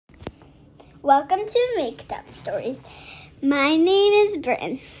Welcome to Make Up Stories. My name is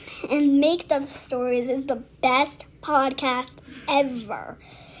Bryn, and Make Up Stories is the best podcast ever.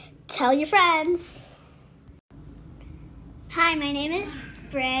 Tell your friends. Hi, my name is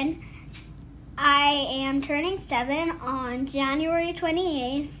Bryn. I am turning 7 on January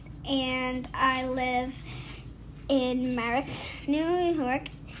 28th, and I live in Merrick, New York.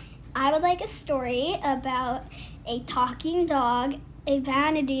 I would like a story about a talking dog, a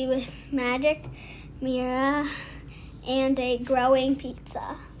vanity with magic mirror, and a growing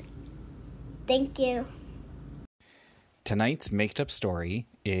pizza. Thank you. Tonight's Make Up Story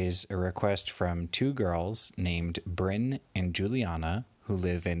is a request from two girls named Bryn and Juliana who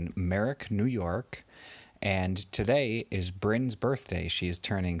live in Merrick, New York. And today is Bryn's birthday. She is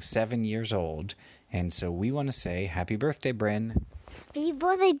turning 7 years old. And so we want to say happy birthday, Bryn. Happy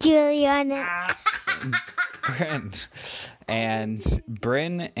birthday, Juliana.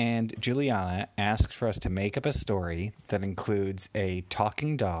 Bryn and Juliana asked for us to make up a story that includes a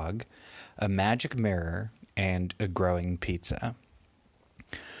talking dog, a magic mirror, and a growing pizza.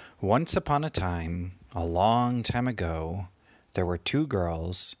 Once upon a time, a long time ago, there were two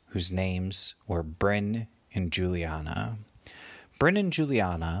girls whose names were Bryn and Juliana. Bryn and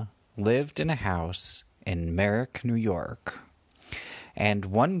Juliana lived in a house in Merrick, New York. And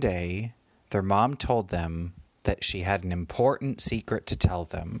one day, their mom told them that she had an important secret to tell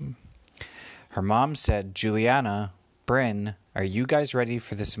them. Her mom said, "Juliana, Bryn, are you guys ready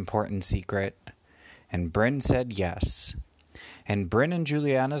for this important secret?" And Bryn said yes. And Bryn and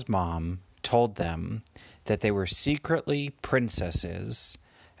Juliana's mom told them that they were secretly princesses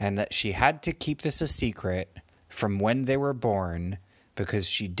and that she had to keep this a secret from when they were born because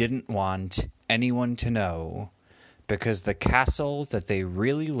she didn't want anyone to know, because the castle that they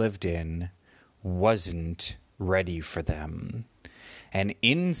really lived in wasn't ready for them. And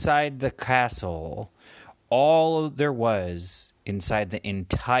inside the castle, all there was inside the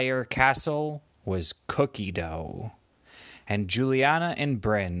entire castle was cookie dough. And Juliana and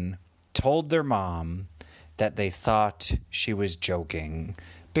Bryn told their mom that they thought she was joking,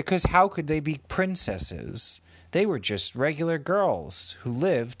 because how could they be princesses? They were just regular girls who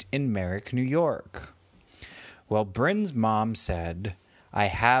lived in Merrick, New York. Well, Bryn's mom said, "I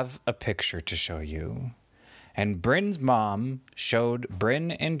have a picture to show you." And Bryn's mom showed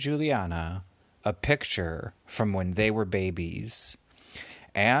Bryn and Juliana a picture from when they were babies.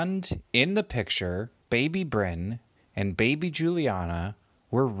 And in the picture, baby Bryn and baby Juliana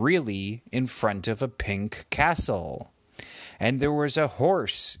were really in front of a pink castle. And there was a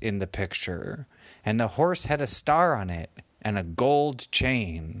horse in the picture, and the horse had a star on it and a gold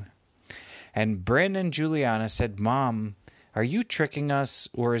chain. And Bryn and Juliana said, "Mom, are you tricking us,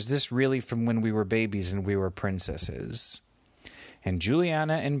 or is this really from when we were babies and we were princesses?" And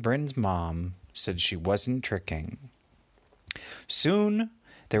Juliana and Bryn's mom said she wasn't tricking. Soon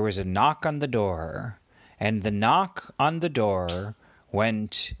there was a knock on the door, and the knock on the door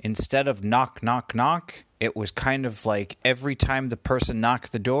went, instead of knock, knock, knock, it was kind of like every time the person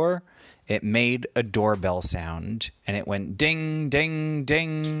knocked the door, it made a doorbell sound, and it went ding, ding,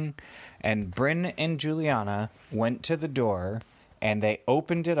 ding. And Bryn and Juliana went to the door, and they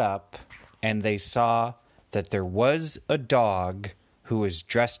opened it up, and they saw that there was a dog who was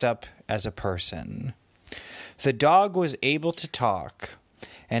dressed up as a person. The dog was able to talk,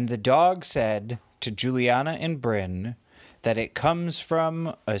 and the dog said to Juliana and Bryn that it comes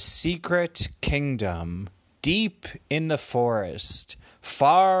from a secret kingdom deep in the forest,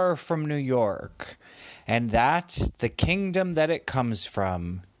 far from New York, and that the kingdom that it comes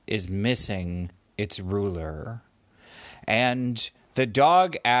from is missing its ruler. And the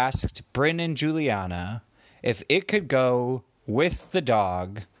dog asked Bryn and Juliana if it could go with the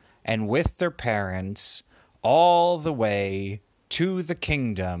dog and with their parents all the way to the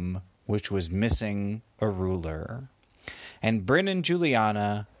kingdom which was missing a ruler. And Bryn and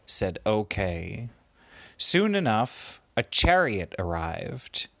Juliana said okay. Soon enough, a chariot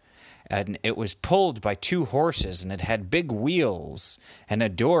arrived, and it was pulled by two horses, and it had big wheels and a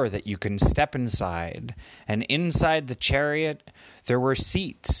door that you can step inside. And inside the chariot, there were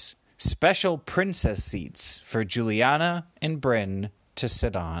seats, special princess seats for Juliana and Bryn to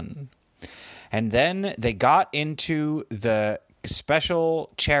sit on. And then they got into the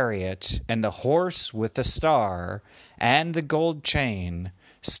special chariot, and the horse with the star and the gold chain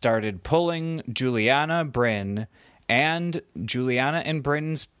started pulling Juliana, Bryn, and Juliana and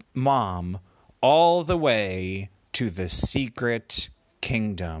Bryn's mom all the way to the secret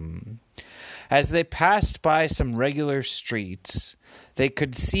kingdom. As they passed by some regular streets, they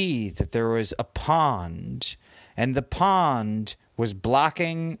could see that there was a pond, and the pond was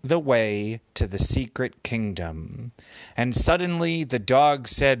blocking the way to the secret kingdom. And suddenly the dog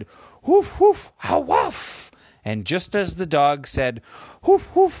said, "Woof, woof, how wuff." And just as the dog said,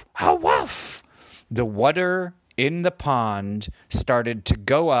 "Woof, woof, how wuff," the water in the pond started to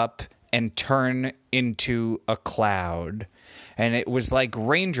go up and turn into a cloud. And it was like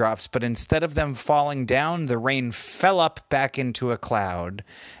raindrops, but instead of them falling down, the rain fell up back into a cloud,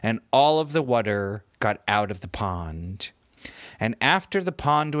 and all of the water got out of the pond. And after the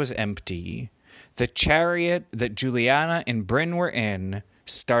pond was empty, the chariot that Juliana and Bryn were in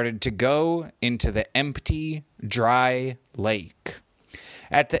started to go into the empty, dry lake.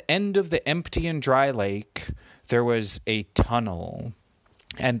 At the end of the empty and dry lake, there was a tunnel.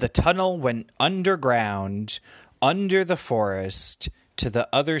 And the tunnel went underground, under the forest, to the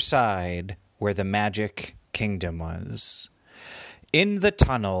other side where the magic kingdom was. In the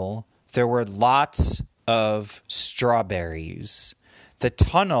tunnel, there were lots of strawberries. The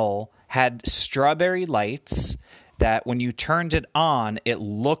tunnel had strawberry lights that when you turned it on, it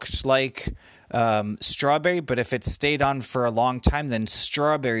looked like strawberry, but if it stayed on for a long time, then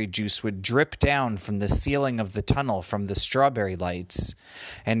strawberry juice would drip down from the ceiling of the tunnel from the strawberry lights.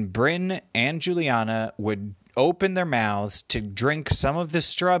 And Bryn and Juliana would open their mouths to drink some of the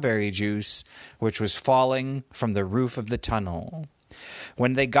strawberry juice, which was falling from the roof of the tunnel.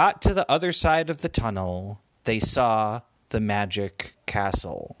 When they got to the other side of the tunnel, they saw the magic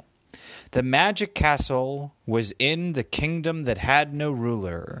castle. The magic castle was in the kingdom that had no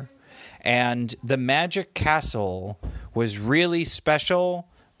ruler. And the magic castle was really special,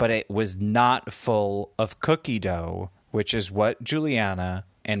 but it was not full of cookie dough, which is what Juliana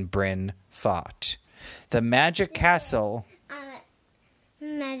and Bryn thought. The magic castle...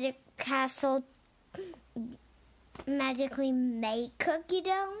 Magic castle magically make cookie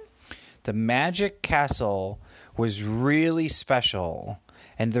dough? The magic castle was really special.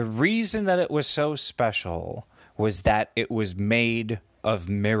 And the reason that it was so special was that it was made of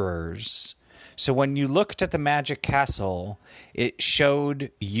mirrors. So when you looked at the magic castle, it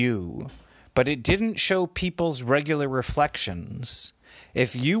showed you, but it didn't show people's regular reflections.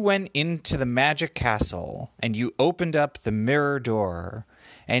 If you went into the magic castle and you opened up the mirror door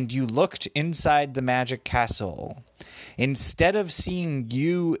and you looked inside the magic castle, instead of seeing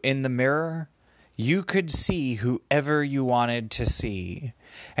you in the mirror, you could see whoever you wanted to see.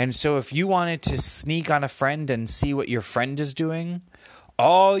 And so if you wanted to sneak on a friend and see what your friend is doing,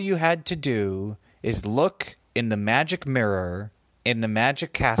 all you had to do is look in the magic mirror in the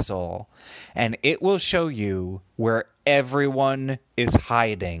magic castle, and it will show you where everyone is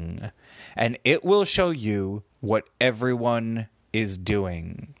hiding, and it will show you what everyone is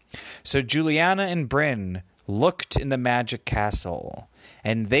doing. So Juliana and Bryn looked in the magic castle,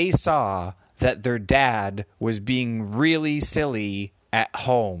 and they saw that their dad was being really silly at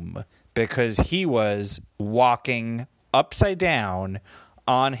home because he was walking upside down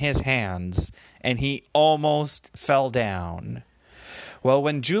on his hands, and he almost fell down. Well,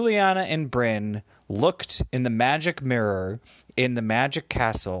 when Juliana and Bryn looked in the magic mirror in the magic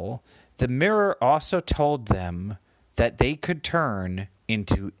castle, the mirror also told them that they could turn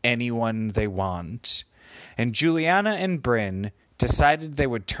into anyone they want. And Juliana and Bryn decided they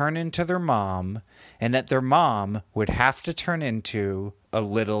would turn into their mom, and that their mom would have to turn into a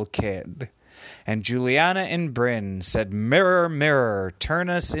little kid. And Juliana and Bryn said, "Mirror, mirror, turn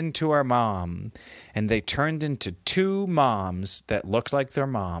us into our mom." And they turned into two moms that looked like their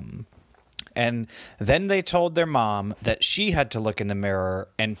mom. And then they told their mom that she had to look in the mirror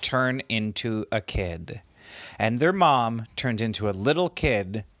and turn into a kid. And their mom turned into a little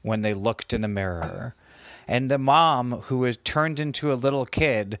kid when they looked in the mirror. And the mom, who was turned into a little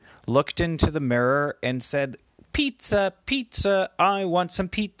kid, looked into the mirror and said, "Pizza, pizza, I want some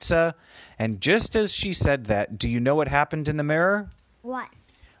pizza." And just as she said that, do you know what happened in the mirror? What?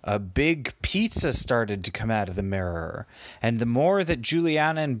 A big pizza started to come out of the mirror. And the more that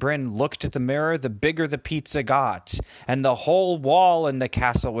Juliana and Bryn looked at the mirror, the bigger the pizza got. And the whole wall in the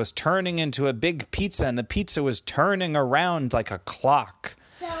castle was turning into a big pizza, and the pizza was turning around like a clock.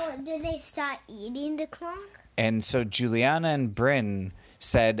 So did they start eating the clock? And so Juliana and Bryn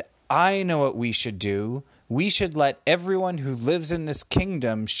said, "I know what we should do. We should let everyone who lives in this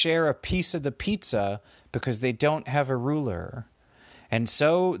kingdom share a piece of the pizza because they don't have a ruler." And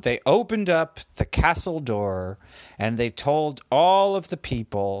so they opened up the castle door, and they told all of the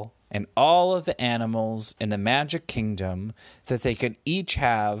people and all of the animals in the magic kingdom that they could each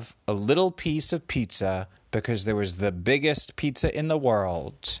have a little piece of pizza because there was the biggest pizza in the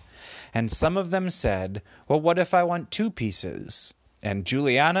world. And some of them said, "Well, what if I want two pieces?" and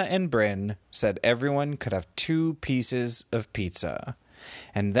Juliana and Bryn said everyone could have 2 pieces of pizza.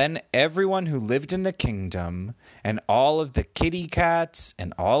 And then everyone who lived in the kingdom, and all of the kitty cats,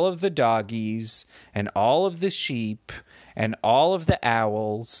 and all of the doggies, and all of the sheep, and all of the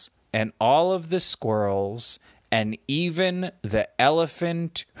owls, and all of the squirrels, and even the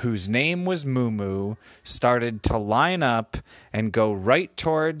elephant whose name was Moo, started to line up and go right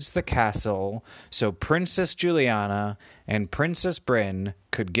towards the castle so Princess Juliana and Princess Bryn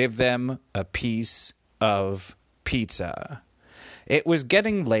could give them a piece of pizza. It was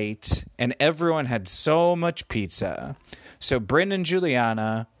getting late, and everyone had so much pizza. So Bryn and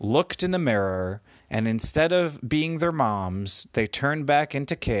Juliana looked in the mirror, and instead of being their moms, they turned back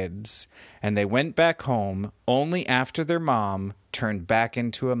into kids, and they went back home only after their mom turned back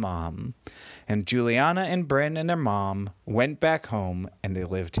into a mom. And Juliana and Bryn and their mom went back home, and they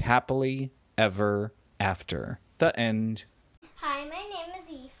lived happily ever after. The end. Hi, my name is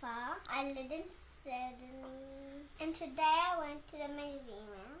Aoife. I live in Sydney. And today I went to the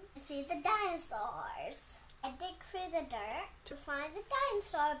museum to see the dinosaurs. I dig through the dirt to find the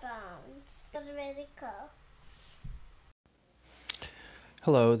dinosaur bones. It was really cool.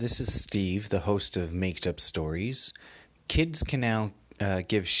 Hello, this is Steve, the host of Maked Up Stories. Kids can now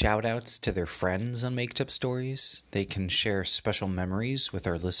give shout-outs to their friends on Maked Up Stories. They can share special memories with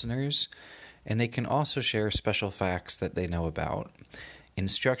our listeners, and they can also share special facts that they know about.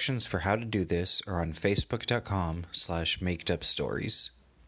 Instructions for how to do this are on facebook.com/makedupstories.